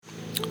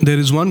There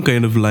is one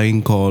kind of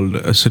lying called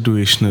a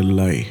situational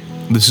lie.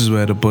 This is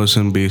where a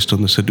person, based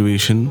on the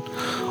situation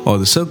or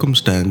the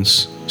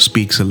circumstance,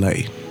 speaks a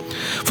lie.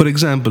 For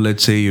example,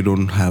 let's say you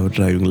don't have a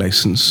driving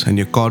license and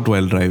you're caught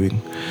while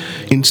driving.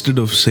 Instead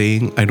of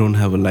saying, I don't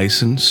have a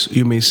license,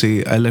 you may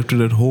say, I left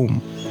it at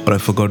home or I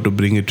forgot to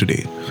bring it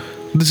today.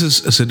 This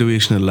is a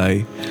situational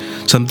lie,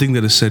 something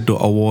that is said to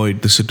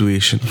avoid the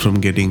situation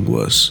from getting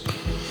worse.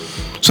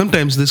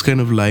 Sometimes this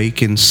kind of lie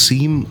can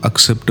seem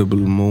acceptable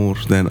more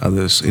than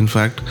others. In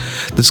fact,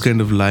 this kind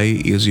of lie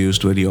is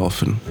used very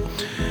often.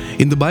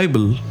 In the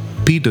Bible,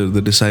 Peter,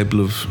 the disciple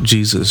of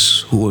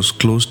Jesus, who was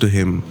close to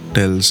him,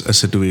 tells a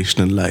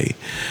situational lie.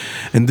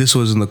 And this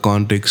was in the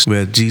context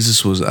where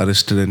Jesus was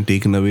arrested and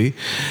taken away.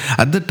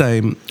 At the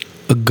time,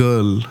 a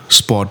girl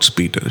spots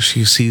Peter.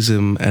 She sees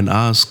him and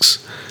asks,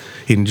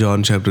 in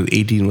John chapter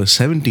 18, verse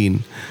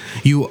 17,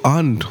 you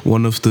aren't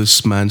one of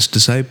this man's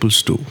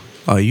disciples too,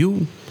 are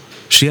you?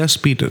 She asks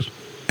Peter,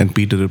 and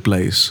Peter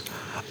replies,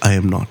 I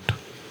am not.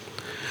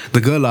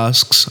 The girl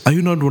asks, are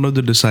you not one of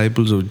the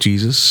disciples of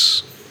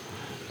Jesus?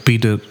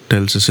 Peter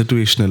tells a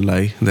situational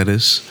lie, that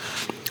is,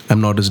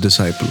 I'm not his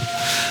disciple.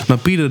 Now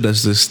Peter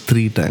does this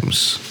 3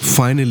 times.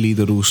 Finally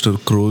the rooster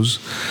crows,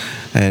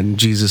 and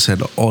Jesus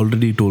had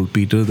already told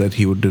Peter that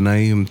he would deny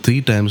him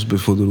 3 times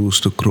before the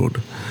rooster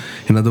crowed.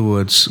 In other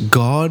words,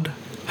 God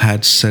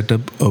had set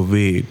up a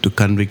way to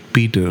convict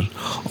Peter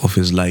of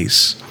his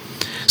lies.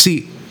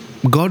 See,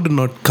 God did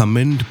not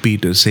commend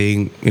Peter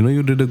saying,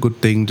 you did a good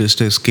thing just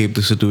to escape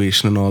the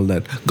situation and all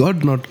that. God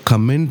did not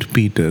commend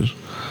Peter,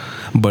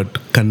 but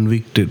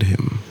convicted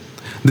him.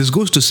 This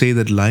goes to say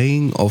that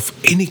lying of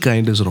any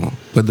kind is wrong,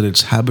 whether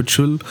it's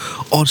habitual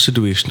or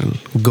situational.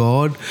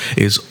 God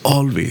is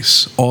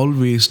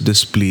always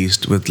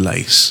displeased with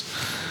lies.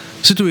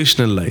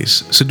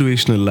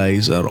 Situational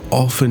lies are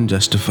often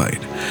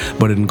justified,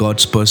 but in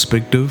God's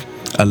perspective,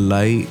 a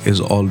lie is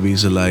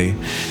always a lie,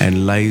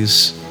 and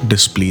lies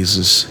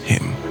displeases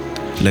Him.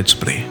 Let's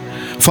pray.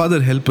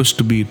 Father, help us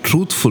to be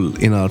truthful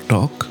in our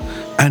talk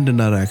and in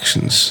our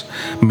actions.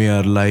 May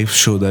our life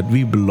show that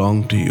we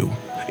belong to you.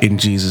 In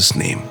Jesus'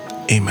 name,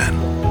 amen.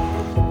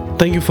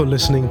 Thank you for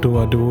listening to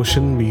our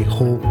devotion. We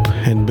hope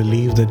and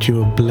believe that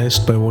you are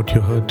blessed by what you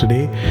heard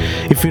today.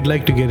 If you'd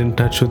like to get in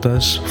touch with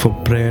us for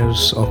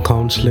prayers or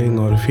counseling,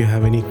 or if you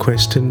have any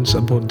questions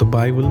about the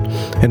Bible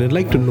and would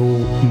like to know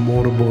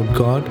more about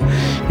God,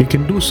 you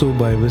can do so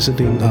by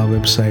visiting our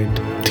website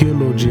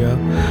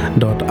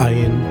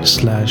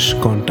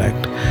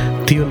theologia.in/contact.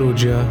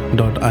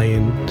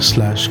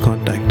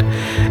 theologia.in/contact.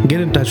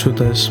 Get in touch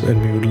with us, and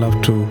we would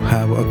love to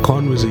have a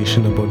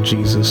conversation about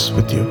Jesus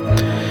with you.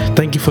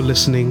 Thank you for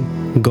listening.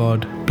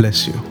 God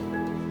bless you.